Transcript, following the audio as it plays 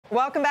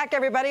Welcome back,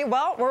 everybody.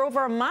 Well, we're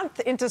over a month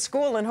into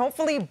school and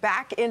hopefully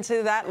back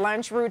into that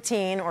lunch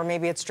routine, or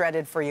maybe it's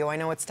dreaded for you. I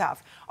know it's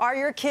tough. Are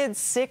your kids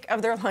sick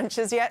of their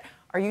lunches yet?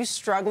 Are you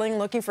struggling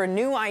looking for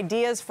new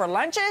ideas for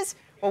lunches?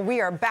 Well,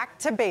 we are back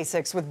to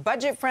basics with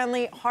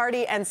budget-friendly,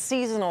 hearty, and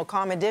seasonal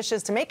common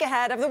dishes to make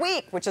ahead of the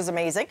week, which is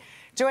amazing.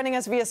 Joining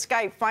us via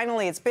Skype,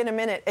 finally, it's been a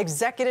minute,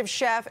 executive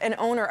chef and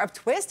owner of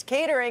Twist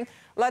Catering,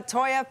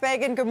 La-toya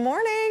Fagon. Good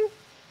morning.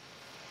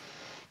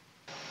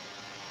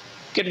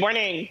 Good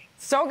morning.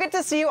 So good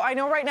to see you. I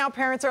know right now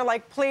parents are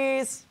like,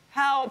 please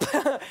help.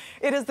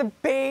 It is the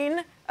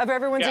bane of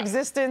everyone's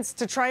existence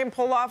to try and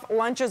pull off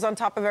lunches on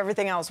top of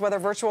everything else, whether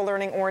virtual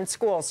learning or in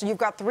school. So you've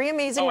got 3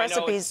 amazing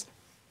recipes.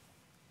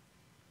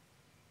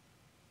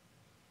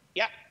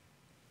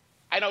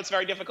 I know it's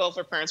very difficult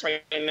for parents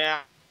right now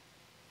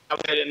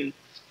and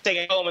staying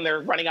at home and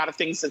they're running out of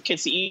things for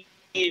kids to eat,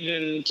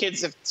 and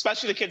kids,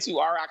 especially the kids who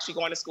are actually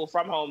going to school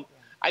from home.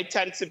 I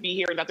tend to be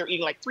hearing that they're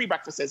eating like 3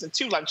 breakfasts and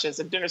 2 lunches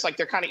and dinners, like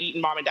they're kind of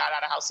eating mom and dad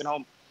out of house and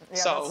home. Yeah,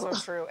 so that's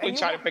so true. We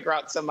try to figure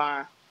out some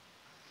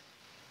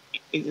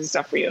easy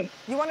stuff for you.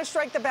 You want to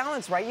strike the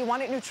balance, right? You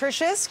want it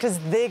nutritious because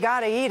they got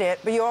to eat it,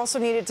 but you also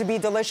need it to be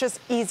delicious,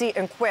 easy,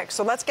 and quick.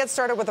 So let's get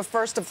started with the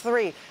first of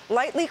 3,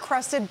 lightly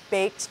crusted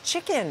baked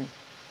chicken.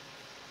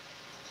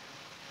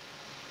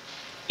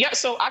 Yeah,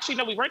 so actually,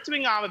 no, we weren't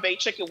doing a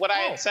baked chicken. What I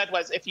had said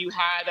was if you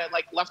had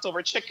like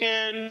leftover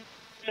chicken,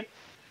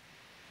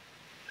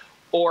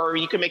 or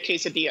you can make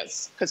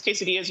quesadillas, because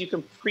quesadillas you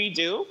can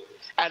pre-do.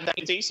 And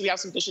then so we have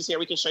some dishes here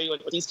we can show you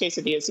with these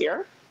quesadillas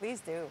here. Please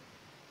do.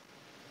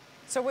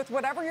 So with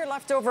whatever your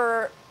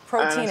leftover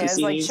protein is,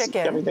 like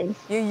chicken,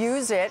 you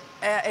use it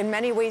in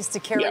many ways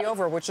to carry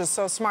over, which is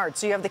so smart.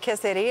 So you have the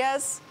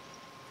quesadillas?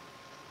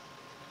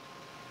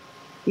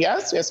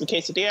 Yes, we have some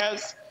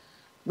quesadillas.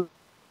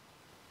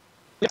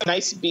 It's a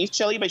nice beef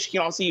chili, but you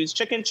can also use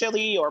chicken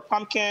chili or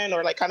pumpkin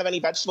or like kind of any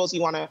vegetables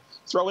you want to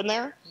throw in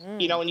there.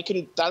 You know, and you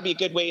can, that'll be a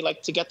good way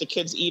like to get the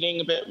kids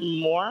eating a bit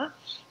more.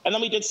 And then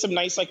we did some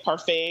nice like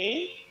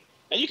parfait,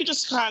 and you can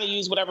just kind of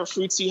use whatever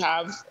fruits you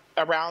have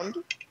around.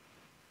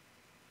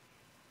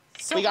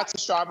 So we got some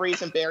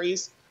strawberries and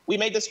berries. We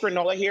made this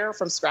granola here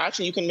from scratch,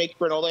 and you can make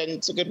granola, and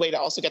it's a good way to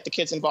also get the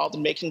kids involved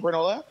in making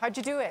granola. How'd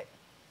you do it?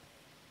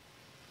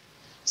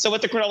 So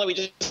with the granola, we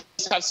just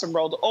have some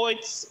rolled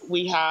oats.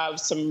 We have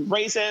some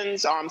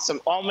raisins,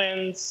 some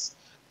almonds.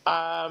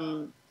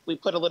 We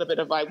put a little bit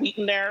of wheat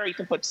in there. You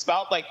can put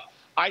spelt. Like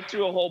I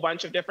threw a whole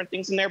bunch of different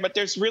things in there, but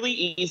there's really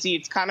easy.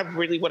 It's kind of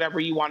really whatever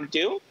you want to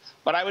do.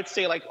 But I would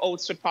say like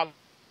oats would probably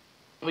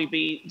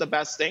be the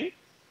best thing.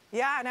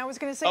 Yeah, and I was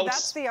going to say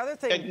that's the other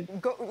thing.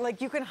 Like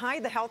you can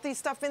hide the healthy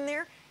stuff in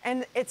there,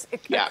 and it's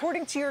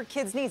according to your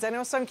kids' needs. I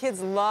know some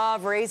kids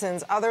love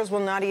raisins. Others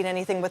will not eat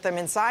anything with them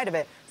inside of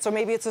it. So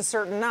maybe it's a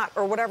certain nut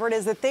or whatever it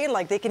is that they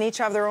like. They can each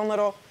have their own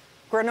little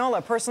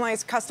granola,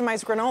 personalized,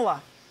 customized granola.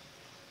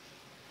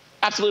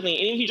 Absolutely.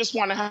 And if you just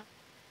want to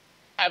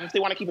have, if they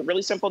want to keep it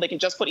really simple, they can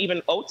just put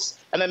even oats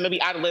and then maybe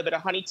add a little bit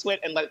of honey to it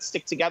and let it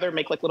stick together,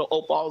 make like little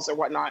oat balls or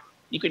whatnot.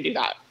 You can do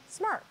that.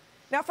 Smart.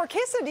 Now, for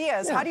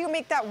quesadillas, how do you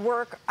make that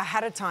work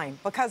ahead of time?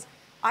 Because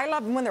I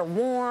love them when they're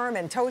warm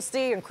and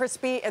toasty and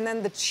crispy, and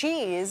then the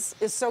cheese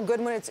is so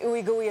good when it's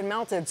ooey gooey and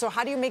melted. So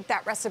how do you make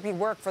that recipe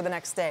work for the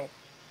next day?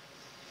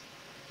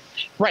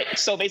 Right.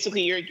 So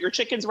basically, your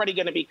chicken's already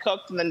going to be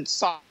cooked, and then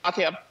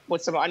saute up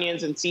with some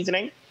onions and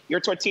seasoning. Your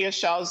tortilla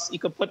shells, you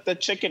could put the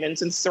chicken in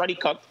since it's already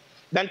cooked.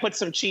 Then put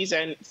some cheese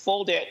in,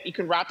 fold it. You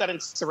can wrap that in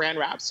saran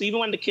wrap. So even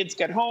when the kids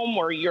get home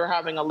or you're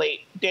having a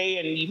late day,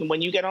 and even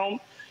when you get home,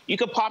 you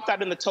could pop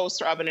that in the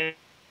toaster oven and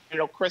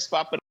it'll crisp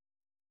up and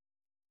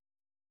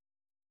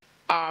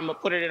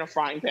put it in a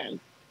frying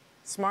pan.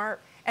 Smart.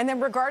 And then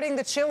regarding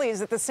the chili,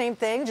 is it the same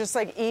thing? Just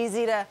like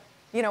easy to,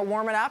 you know,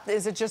 warm it up?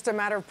 Is it just a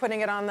matter of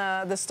putting it on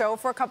the stove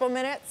for a couple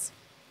minutes?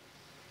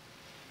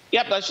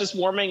 Yep, that's just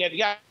warming it.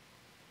 Yeah,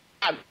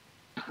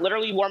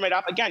 literally warm it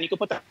up. Again, you can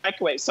put that in the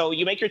microwave. So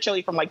you make your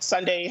chili from like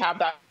Sunday, have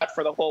that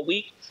for the whole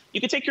week.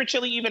 You could take your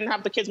chili, even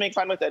have the kids make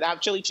fun with it.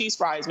 Have chili cheese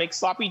fries, make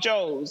sloppy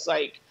joes,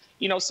 like,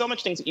 you know, so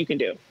much things that you can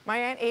do. My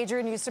Aunt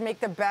Adrienne used to make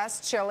the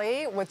best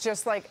chili with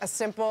just like a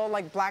simple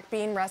like black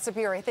bean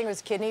recipe, or I think it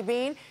was kidney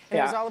bean. And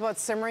it was all about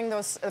simmering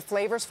those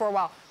flavors for a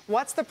while.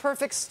 What's the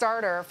perfect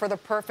starter for the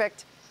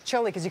perfect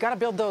chili? Because you got to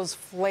build those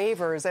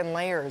flavors and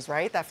layers,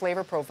 right? That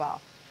flavor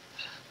profile.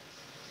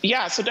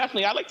 Yeah, so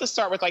definitely. I like to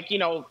start with like, you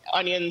know,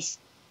 onions,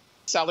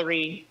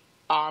 celery,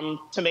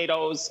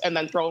 tomatoes, and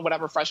then throw in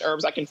whatever fresh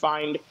herbs I can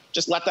find.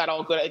 Just let that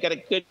all get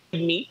a good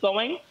meat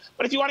going.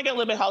 But if you want to get a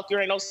little bit healthier,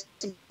 I know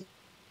some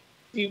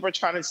people are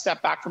trying to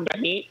step back from that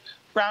meat.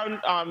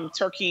 Ground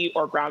turkey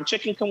or ground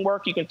chicken can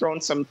work. You can throw in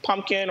some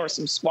pumpkin or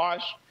some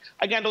squash.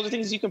 Again, those are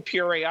things you can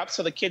puree up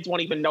so the kids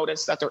won't even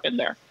notice that they're in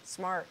there.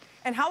 Smart.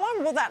 And how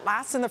long will that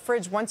last in the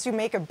fridge once you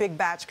make a big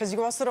batch? Because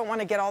you also don't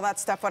want to get all that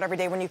stuff out every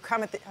day. When you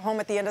come home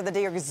at the end of the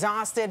day, you're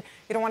exhausted.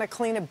 You don't want to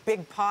clean a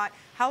big pot.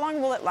 How long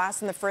will it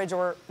last in the fridge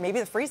or maybe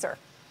the freezer?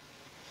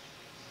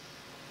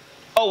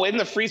 Oh, in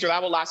the freezer,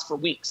 that will last for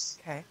weeks.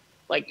 Okay.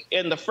 Like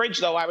in the fridge,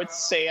 though, I would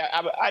say,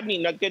 I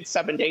mean, a good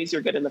 7 days,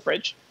 you're good in the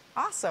fridge.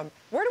 Awesome.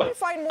 Where do we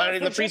find more? But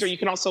in the freezer, you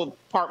can also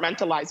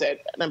compartmentalize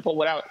it and then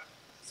pull it out.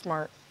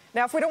 Smart.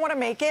 Now, if we don't want to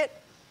make it,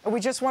 or we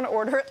just want to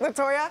order it,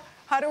 La-toya,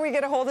 how do we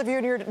get a hold of you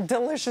and your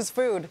delicious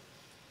food?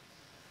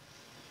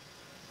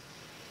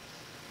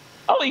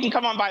 Oh, you can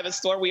come on by the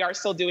store. We are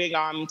still doing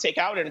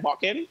takeout and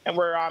walk-in, and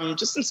we're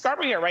just in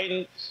Scarborough here,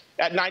 right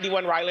at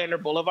 91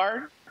 Rylander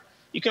Boulevard.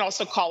 You can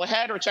also call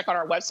ahead or check out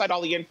our website.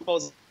 All the info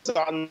is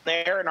on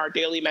there and our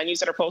daily menus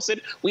that are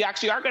posted. We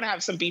actually are going to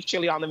have some beef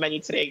chili on the menu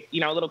today, you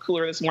know, a little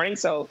cooler this morning,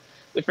 so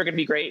we figured it'd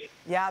be great.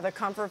 Yeah, the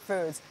comfort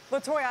foods.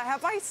 La-toya,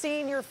 have I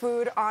seen your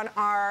food on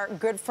our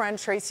good friend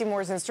Tracy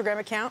Moore's Instagram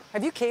account?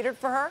 Have you catered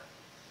for her?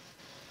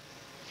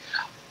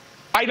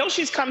 I know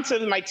she's come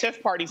to my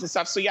TIFF parties and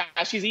stuff, so yeah,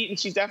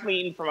 she's definitely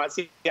eaten from us.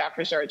 Yeah,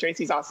 for sure.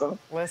 Tracy's awesome.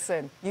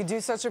 Listen, you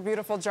do such a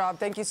beautiful job.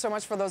 Thank you so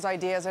much for those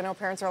ideas. I know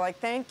parents are like,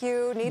 thank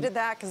you, needed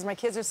that, because my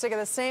kids are sick of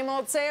the same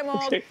old, same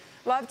old.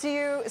 Love to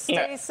you.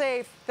 Stay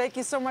safe. Thank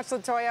you so much,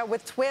 La-toya,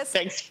 with Twist.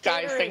 Thanks,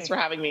 guys. Catering. Thanks for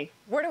having me.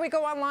 Where do we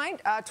go online?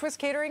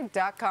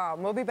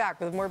 Twistcatering.com. We'll be back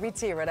with more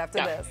BT right after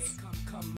this.